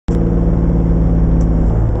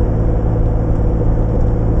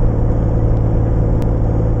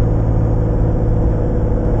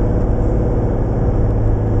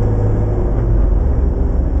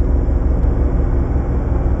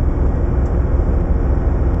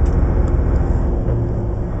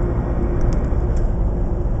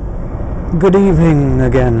Good evening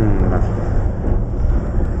again.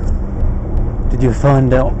 Did you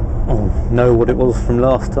find out or know what it was from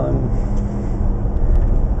last time?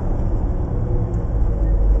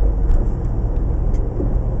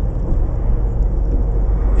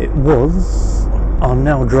 It was I'm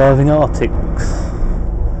now driving Arctics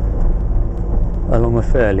along a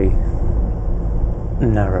fairly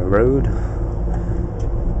narrow road.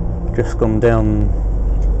 Just gone down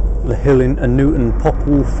the hill into Newton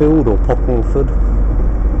Poppleford or Poppleford,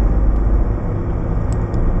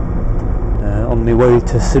 on the way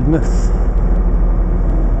to Sidmouth.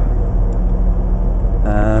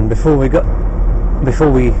 And before we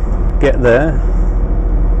get there,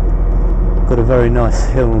 got a very nice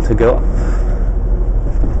hill to go up,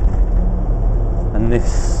 and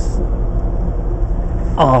this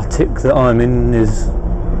Arctic that I'm in is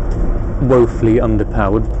woefully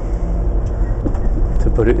underpowered, to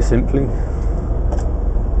put it simply.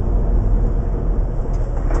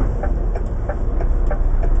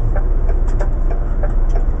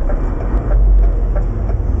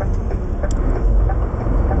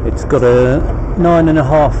 It's got a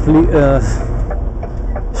 9.5 litre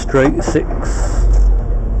straight 6,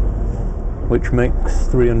 which makes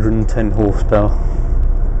 310 horsepower,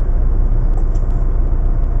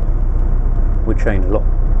 which ain't a lot.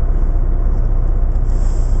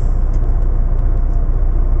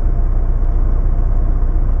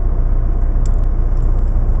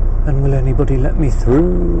 And will anybody let me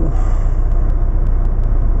through?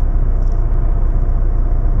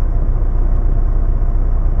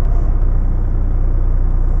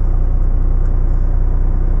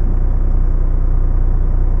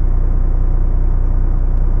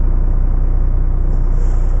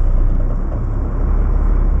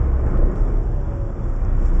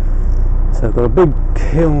 So I've got a big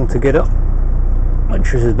hill to get up,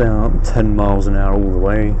 which is about 10 miles an hour all the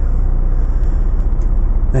way.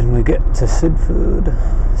 Then we get to Sidmouth.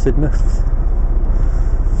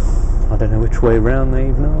 I don't know which way round they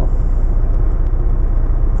even are.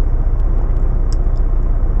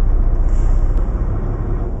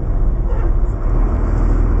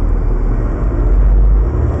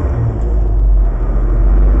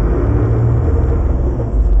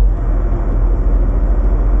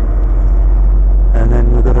 And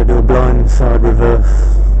then we've got to do a blindside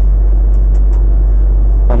reverse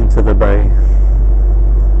onto the bay.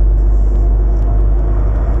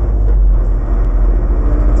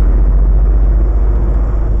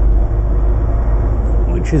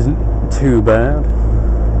 Which isn't too bad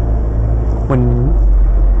when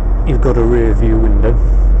you've got a rear view window.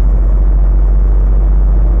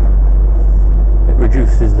 It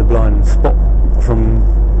reduces the blind spot from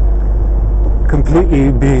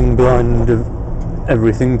completely being blind of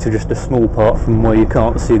everything to just a small part from where you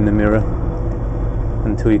can't see in the mirror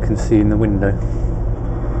until you can see in the window.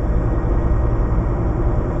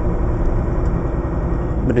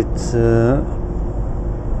 But it's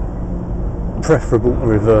preferable to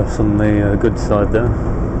reverse on the good side there.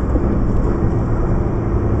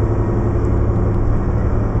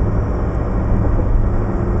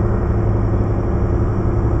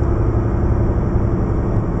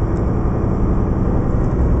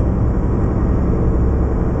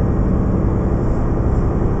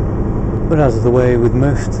 But as the way with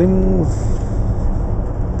most things,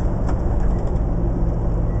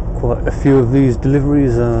 quite a few of these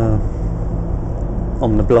deliveries are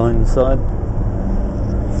on the blind side.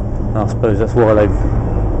 I suppose that's why they've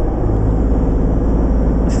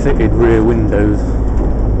fitted rear windows.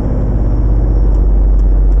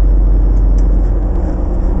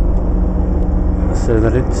 So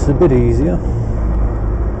that it's a bit easier.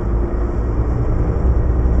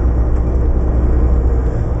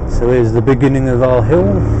 So here's the beginning of our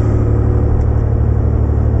hill.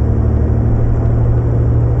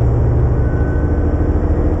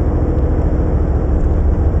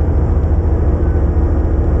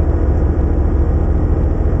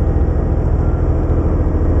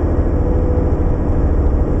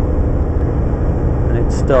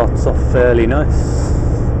 Starts off fairly nice,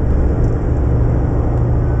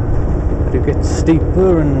 but it gets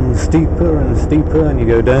steeper and steeper and steeper, and you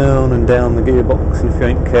go down and down the gearbox, and if you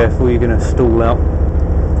ain't careful you're going to stall out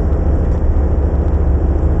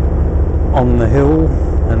on the hill,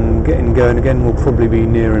 and getting going again will probably be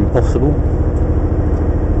near impossible.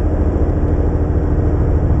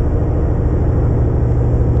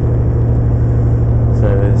 So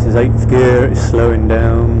this is 8th gear, it's slowing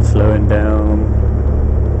down,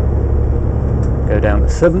 go down to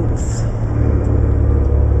 7th.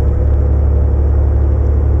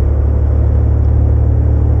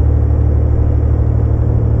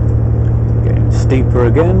 Getting steeper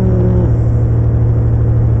again.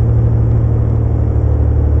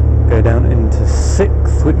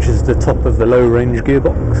 the top of the low range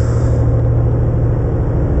gearbox.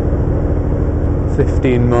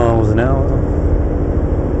 15 miles an hour.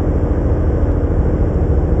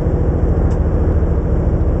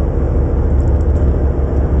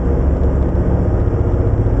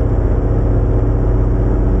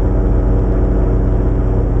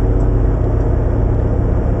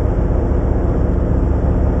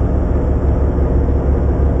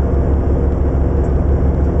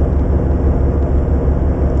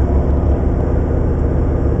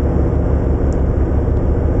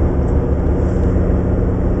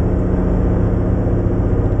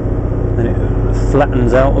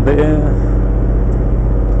 Flattens out a bit here.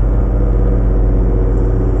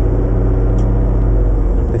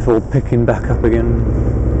 Before picking back up again.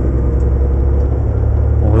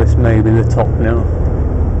 Or this may be the top now.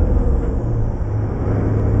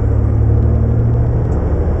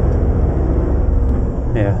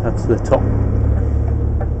 Yeah, that's the top.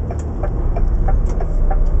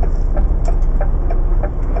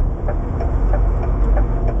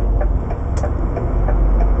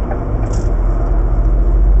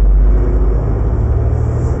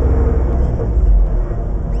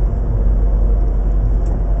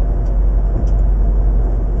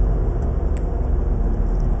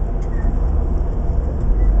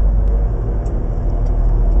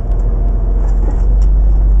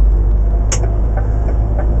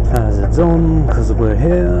 On because we're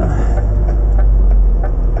here.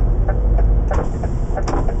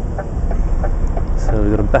 So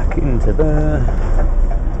we've got to back into there.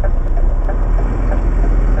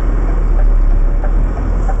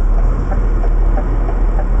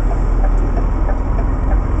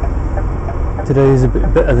 Today's a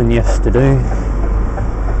bit better than yesterday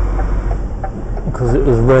because it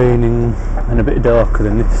was raining and a bit darker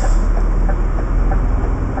than this.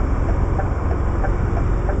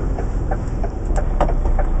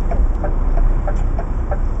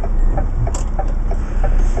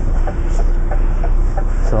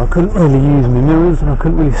 I couldn't really use my mirrors and I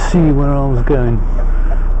couldn't really see where I was going.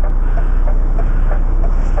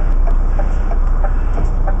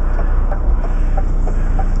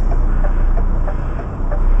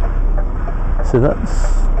 So that's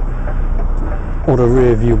what a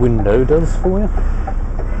rear view window does for you.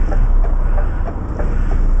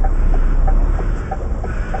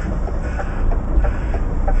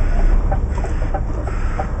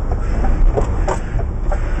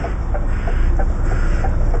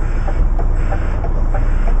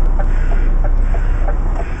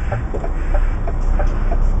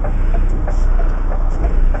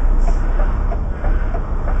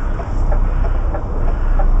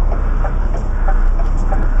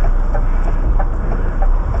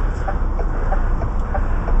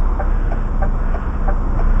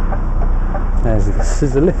 There's the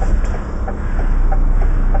scissor lift.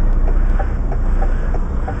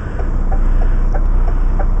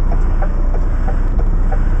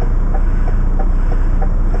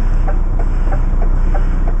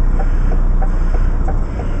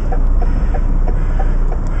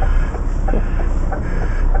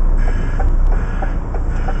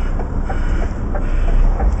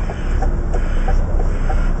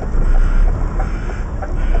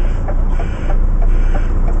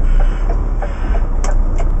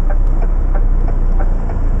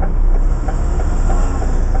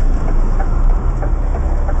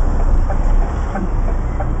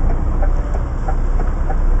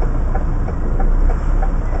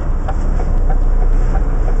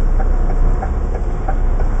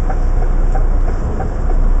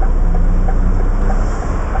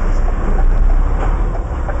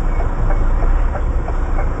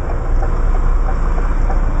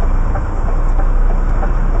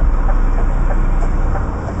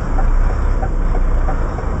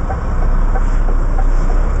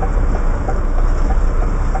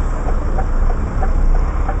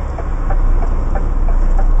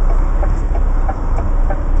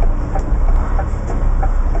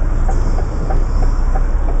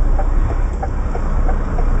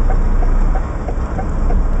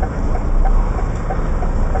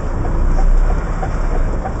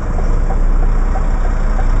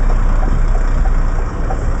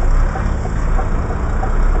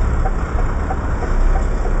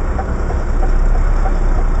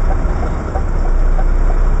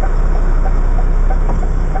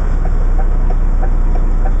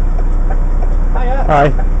 Hi.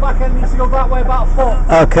 Back end needs to go that way about a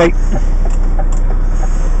foot. Okay.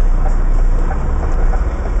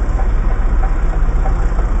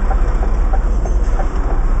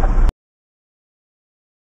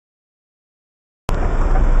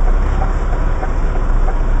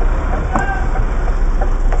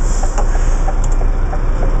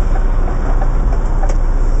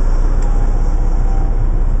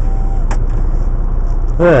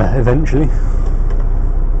 Yeah, eventually.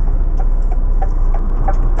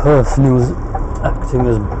 The person who was acting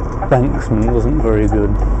as banksman wasn't very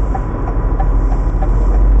good.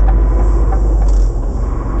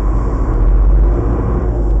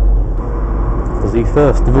 Because he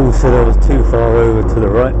first of all said I was too far over to the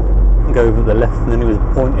right, go over the left, and then he was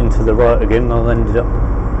pointing to the right again, and I ended up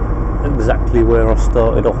exactly where I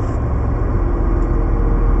started off.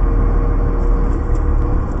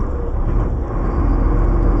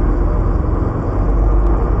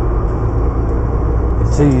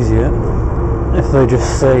 It's easier if they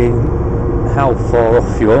just say how far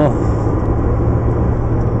off you are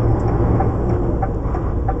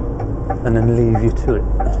and then leave you to it.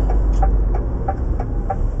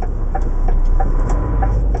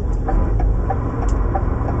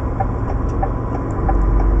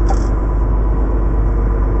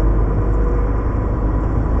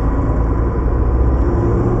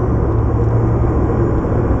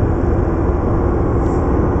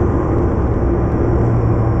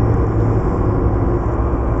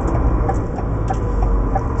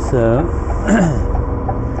 So,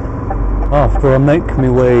 after I make my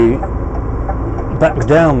way back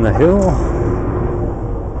down the hill,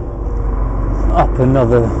 up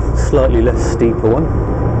another slightly less steeper one,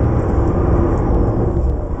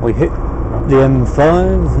 we hit the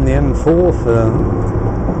M5 and the M4 for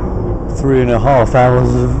 3.5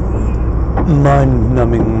 hours of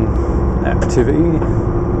mind-numbing activity,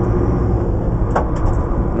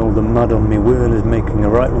 and all the mud on my wheel is making a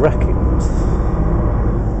right racket.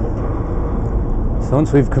 So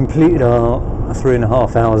once we've completed our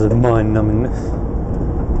 3.5 hours of mind-numbingness,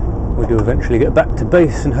 we do eventually get back to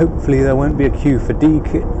base, and hopefully there won't be a queue for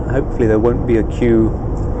D-kit, hopefully there won't be a queue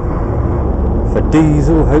for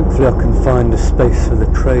diesel, hopefully I can find a space for the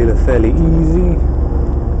trailer fairly easy,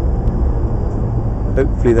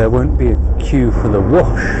 hopefully there won't be a queue for the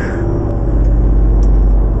wash,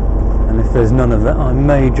 and if there's none of that I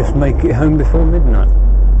may just make it home before midnight,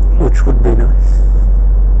 which would be nice.